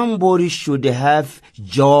somebody should have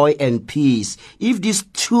joy and peace. If these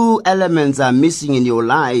two elements are missing in your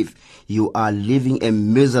life, you are living a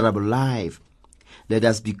miserable life. Let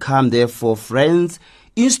us become, therefore, friends,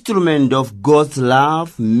 instrument of God's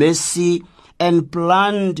love, mercy, and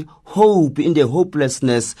plant hope in the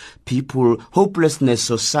hopelessness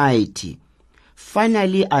society.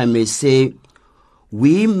 Finally, I may say,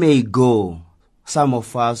 we may go, some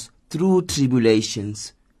of us, through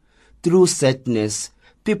tribulations, through sadness.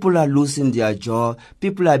 People are losing their job.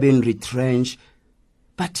 People are being retrenched.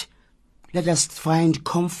 But let us find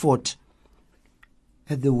comfort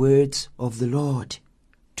at the words of the Lord.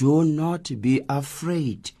 Do not be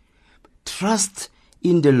afraid. Trust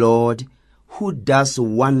in the Lord, who does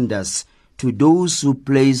wonders to those who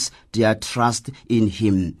place their trust in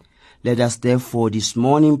Him. Let us therefore this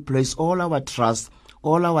morning place all our trust,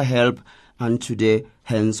 all our help unto the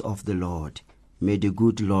hands of the Lord. May the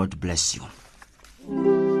good Lord bless you.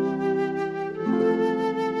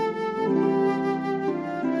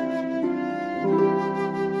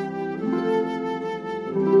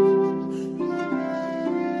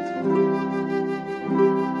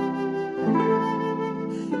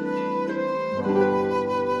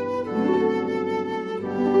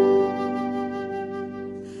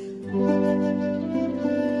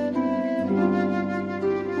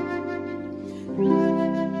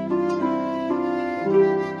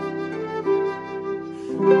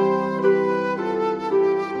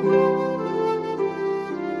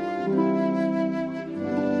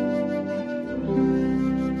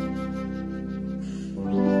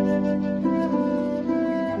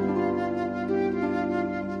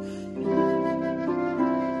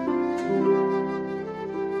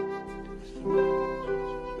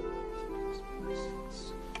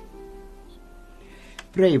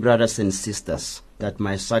 Pray, brothers and sisters, that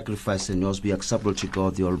my sacrifice and yours be acceptable to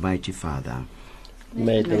God, the Almighty Father.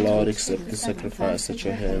 May the Lord accept the sacrifice at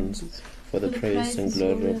your hands for the praise and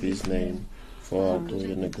glory of His name, for our good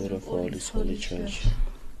and the good of all His holy church.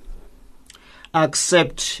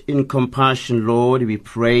 Accept in compassion, Lord, we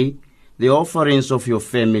pray, the offerings of your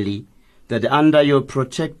family, that under your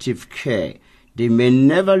protective care they may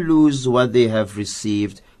never lose what they have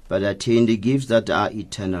received, but attain the gifts that are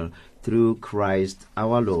eternal, through Christ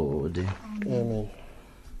our Lord. Amen.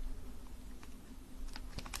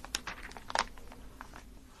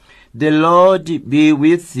 The Lord be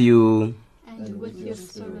with you. And with your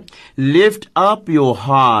spirit. Lift up your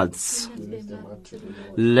hearts.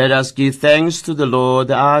 Let us give thanks to the Lord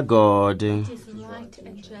our God. It is right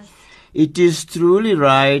and just. It is truly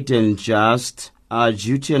right and just, our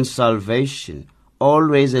duty and salvation,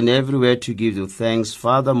 always and everywhere to give you thanks,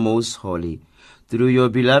 Father most holy, through your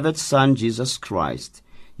beloved Son, Jesus Christ,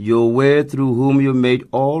 your word through whom you made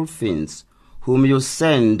all things, whom you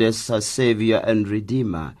sent as a Savior and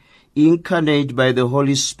Redeemer, incarnate by the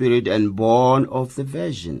Holy Spirit and born of the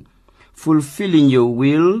Virgin, fulfilling your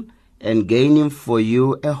will and gaining for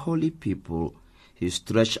you a holy people. He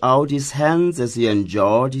stretched out his hands as he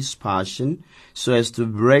endured his passion, so as to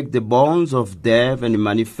break the bonds of death and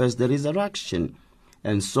manifest the resurrection.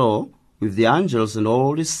 And so, with the angels and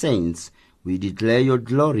all the saints, we declare your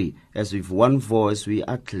glory, as with one voice we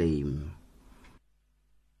acclaim.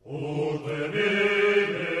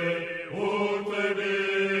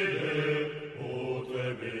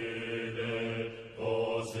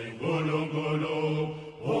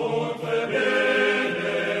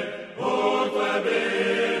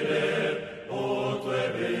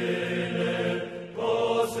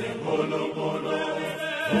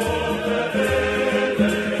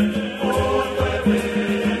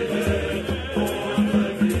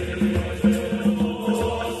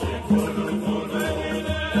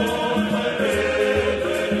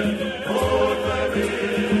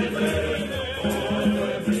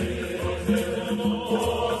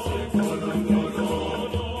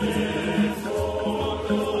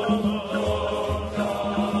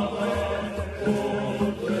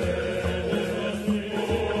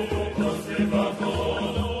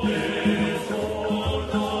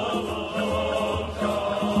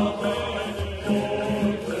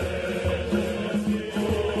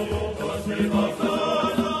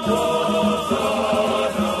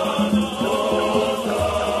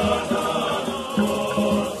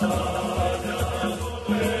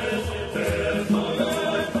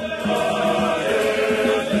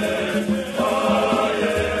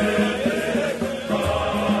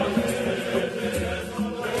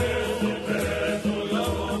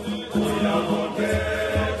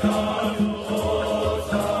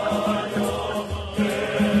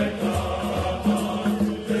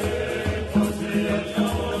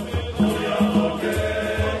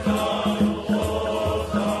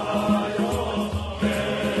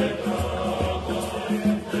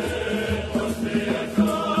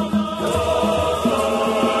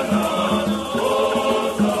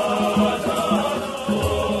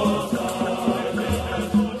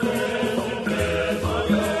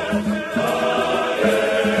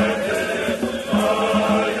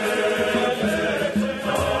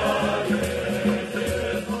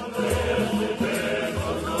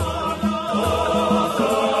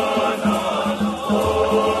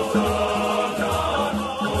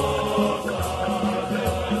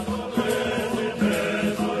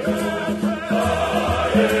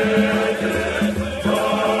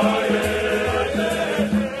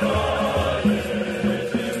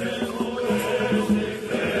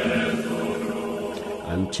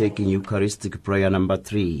 taking Eucharistic prayer number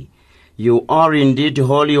 3. You are indeed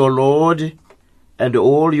holy, O Lord, and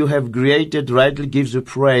all you have created rightly gives you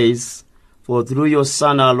praise, for through your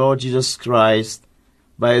Son, our Lord Jesus Christ,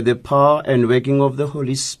 by the power and working of the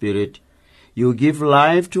Holy Spirit, you give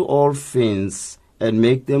life to all things and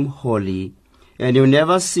make them holy, and you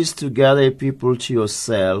never cease to gather a people to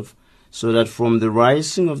yourself, so that from the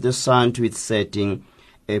rising of the sun to its setting,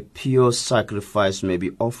 a pure sacrifice may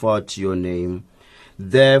be offered to your name.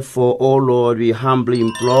 Therefore, O Lord, we humbly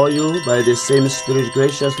implore you, by the same Spirit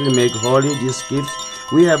graciously make holy these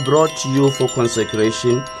gifts we have brought to you for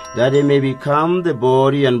consecration, that they may become the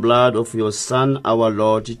body and blood of your Son, our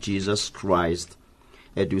Lord Jesus Christ.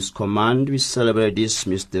 At whose command we celebrate these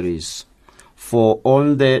mysteries. For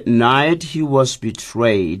on the night he was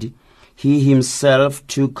betrayed, he himself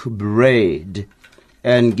took bread,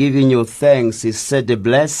 and giving you thanks, he said a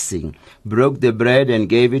blessing, broke the bread, and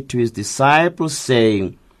gave it to his disciples,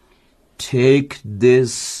 saying, Take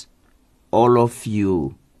this, all of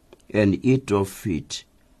you, and eat of it,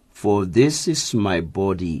 for this is my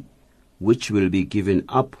body, which will be given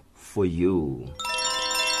up for you.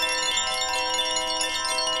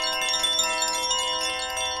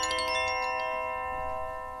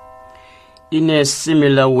 In a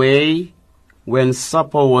similar way, when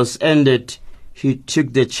supper was ended, he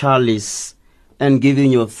took the chalice, and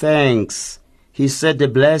giving you thanks, he said a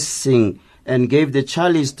blessing, and gave the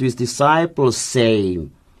chalice to his disciples,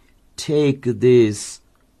 saying, Take this,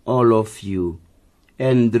 all of you,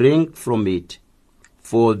 and drink from it,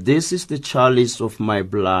 for this is the chalice of my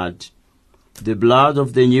blood, the blood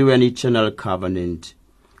of the new and eternal covenant,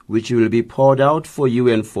 which will be poured out for you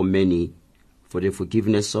and for many, for the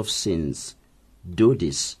forgiveness of sins. Do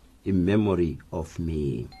this in memory of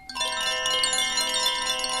me.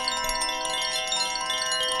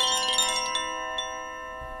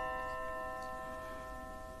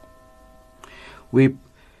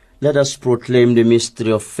 Let us proclaim the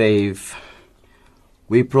mystery of faith.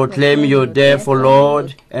 We proclaim your death, O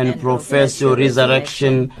Lord, and profess your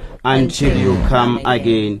resurrection until you come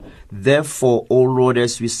again. Therefore, O Lord,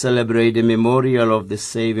 as we celebrate the memorial of the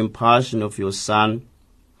saving passion of your Son,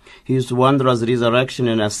 his wondrous resurrection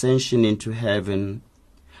and ascension into heaven,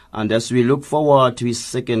 and as we look forward to his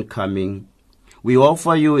second coming, we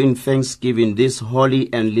offer you in thanksgiving this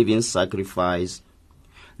holy and living sacrifice.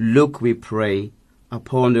 Look, we pray,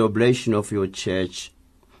 upon the oblation of your church,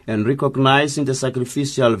 and recognizing the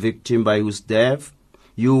sacrificial victim by whose death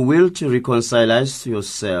you will to reconcile us to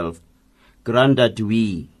yourself, grant that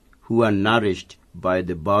we, who are nourished by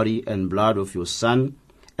the body and blood of your Son,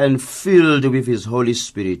 and filled with his Holy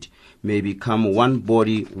Spirit, may become one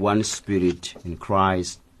body, one spirit in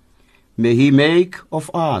Christ. May he make of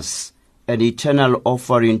us an eternal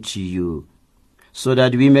offering to you, so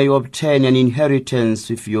that we may obtain an inheritance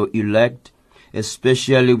with your elect,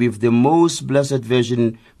 especially with the most blessed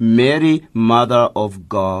Virgin Mary, Mother of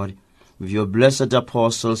God, with your blessed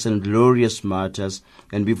apostles and glorious martyrs,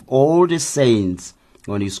 and with all the saints.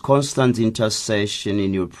 On his constant intercession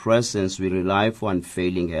in your presence we rely for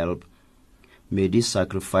unfailing help. May this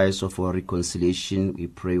sacrifice of our reconciliation, we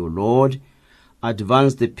pray, O Lord,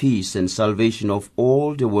 advance the peace and salvation of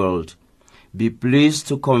all the world. Be pleased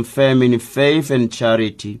to confirm in faith and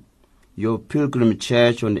charity your pilgrim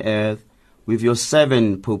church on earth, with your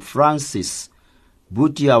servant Pope Francis,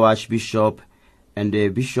 Buti, our Archbishop, and the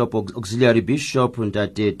Bishop, Auxiliary Bishop, and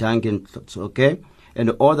that Duncan, okay, and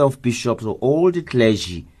the order of bishops of all the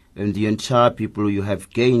clergy and the entire people you have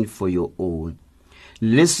gained for your own.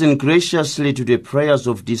 Listen graciously to the prayers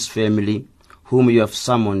of this family, whom you have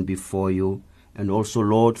summoned before you, and also,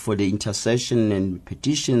 Lord, for the intercession and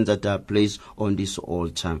petitions that are placed on this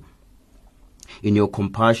altar. In your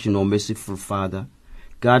compassion, O merciful Father,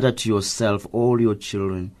 gather to yourself all your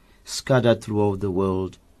children scattered throughout the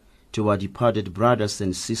world, to our departed brothers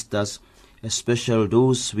and sisters, especially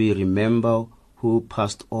those we remember who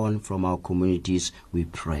passed on from our communities, we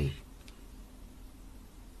pray.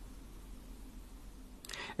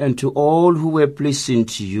 And to all who were pleasing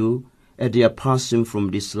to you at their passing from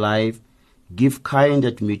this life, give kind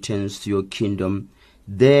admittance to your kingdom.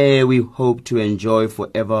 There we hope to enjoy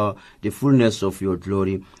forever the fullness of your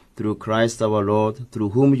glory, through Christ our Lord, through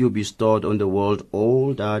whom you bestowed on the world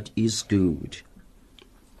all that is good.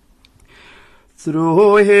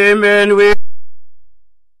 Through him and with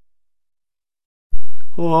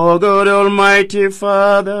O God Almighty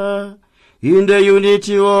Father, in the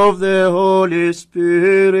unity of the Holy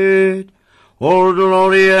Spirit, all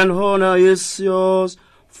glory and honor is yours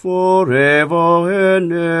forever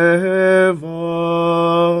and ever.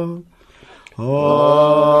 Amen.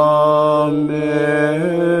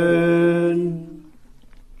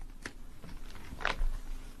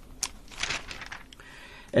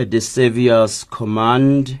 at the Saviour's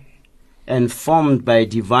command and formed by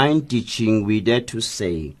divine teaching, we dare to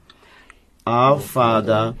say, Our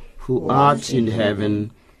Father, who art in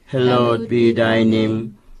heaven, hallowed be thy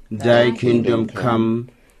name. Thy kingdom come,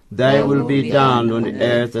 thy will be done on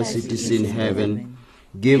earth as it is in heaven.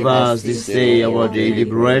 Give us this day our daily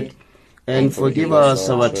bread, and forgive us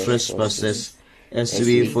our trespasses, as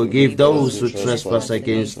we forgive those who trespass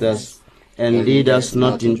against us. And lead us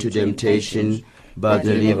not into temptation, but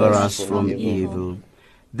deliver us from evil.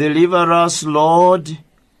 Deliver us, Lord,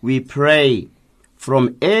 we pray,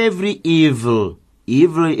 from every evil,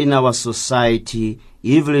 evil in our society,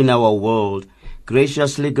 evil in our world.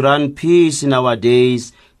 Graciously grant peace in our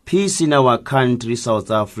days, peace in our country,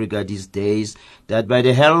 South Africa, these days, that by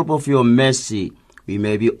the help of your mercy, we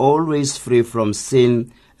may be always free from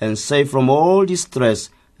sin and safe from all distress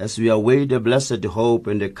as we await the blessed hope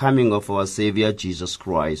and the coming of our Savior Jesus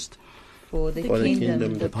Christ. For the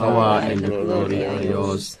kingdom, the power, and the glory are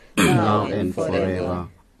yours, now and forever.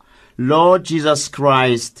 Lord Jesus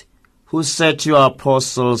Christ, who said to your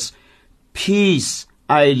apostles, Peace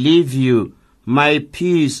I leave you, my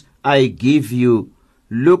peace I give you.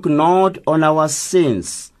 Look not on our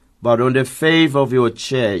sins, but on the faith of your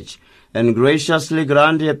church, and graciously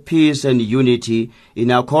grant her peace and unity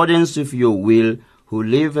in accordance with your will, who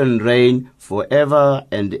live and reign forever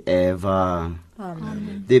and ever.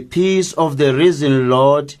 Amen. The peace of the risen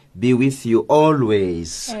Lord be with you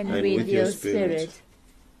always. And with your spirit.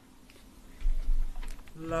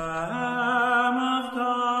 Lamb of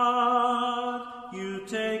God, you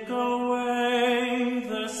take away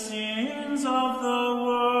the sins of the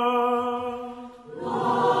world.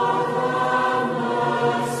 Lord, have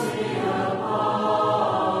mercy upon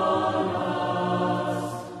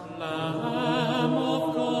us. Lamb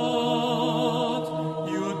of God,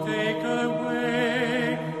 you take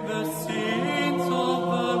away the sins of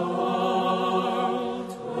the world.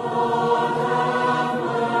 Lord, have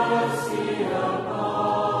mercy upon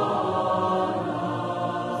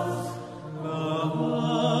us. Lamb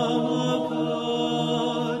of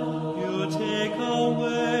God, you take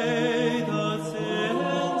away the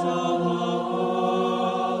sins of the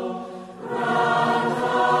world. Grant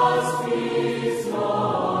us peace,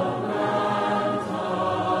 Lord, grant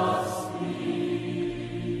us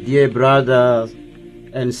peace. Dear brothers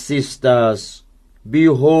and sisters,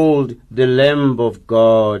 behold the Lamb of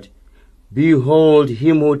God. Behold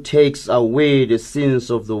him who takes away the sins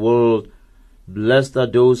of the world. Blessed are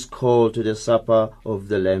those called to the supper of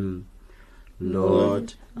the Lamb.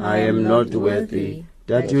 Lord, I am not worthy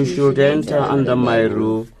that you should enter under my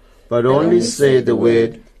roof, but only say the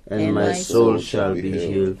word, and my soul shall be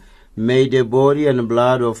healed. May the body and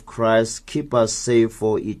blood of Christ keep us safe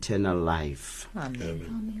for eternal life.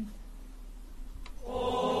 Amen.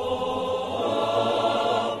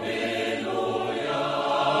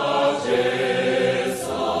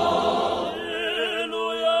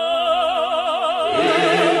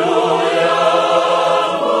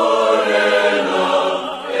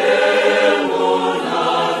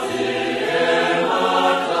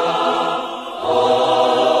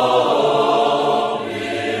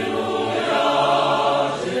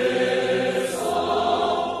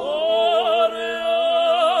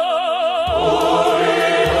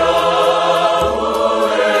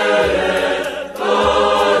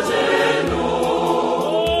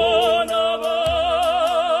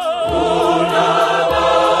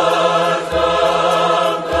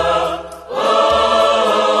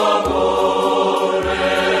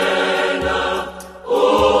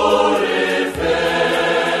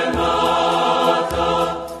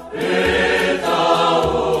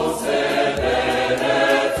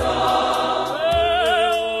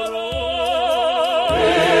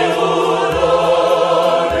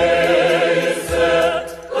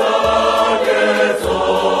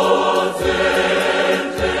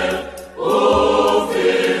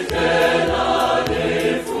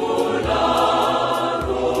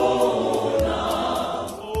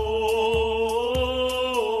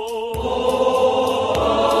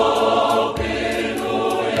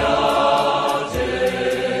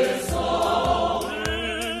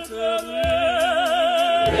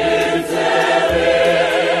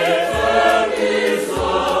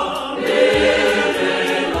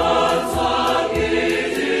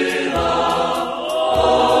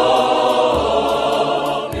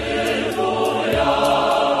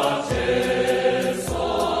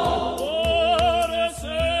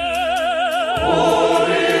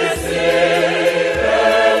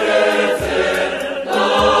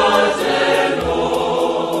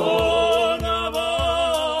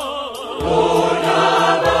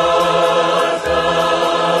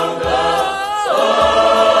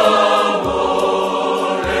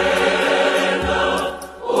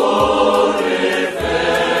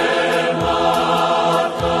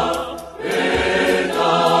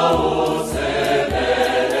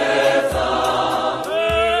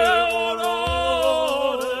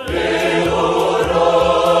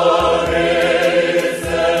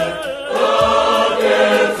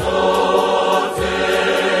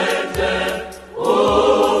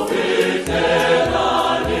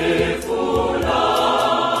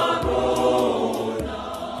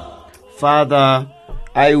 Father,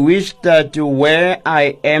 I wish that where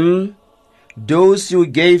I am, those you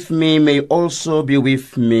gave me may also be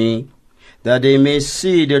with me, that they may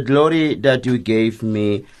see the glory that you gave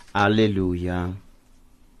me. Alleluia.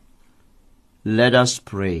 Let us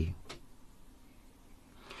pray.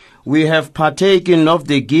 We have partaken of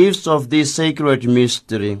the gifts of this sacred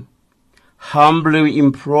mystery, humbly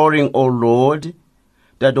imploring, O Lord,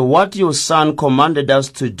 that what your Son commanded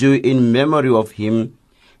us to do in memory of him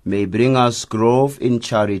may bring us growth in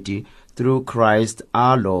charity through Christ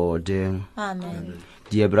our Lord. Amen.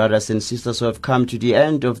 Dear brothers and sisters who have come to the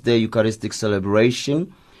end of the Eucharistic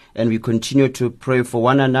celebration, and we continue to pray for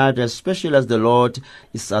one another, especially as the Lord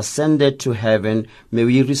is ascended to heaven. May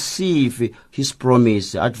we receive his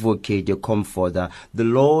promise, advocate, the comforter. The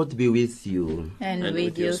Lord be with you. And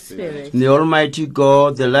with your spirit. The Almighty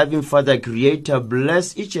God, the loving Father, Creator,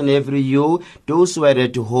 bless each and every you, those who are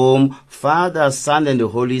at home, Father, Son, and the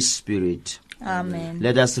Holy Spirit. Amen.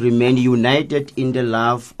 Let us remain united in the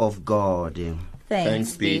love of God.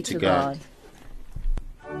 Thanks be to God.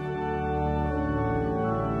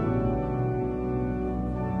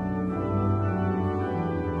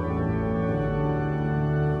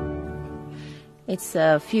 It's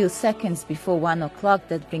a few seconds before 1 o'clock.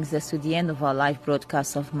 That brings us to the end of our live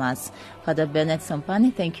broadcast of Mass. Father Bernard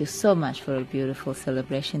Sampani, thank you so much for a beautiful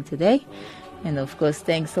celebration today. And of course,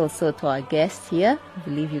 thanks also to our guest here. I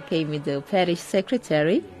believe you came with the parish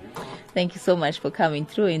secretary. Thank you so much for coming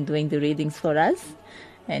through and doing the readings for us.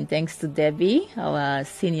 And thanks to Debbie, our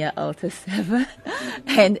senior altar server,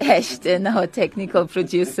 and Ashton, our technical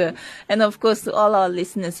producer. And of course, to all our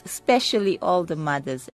listeners, especially all the mothers.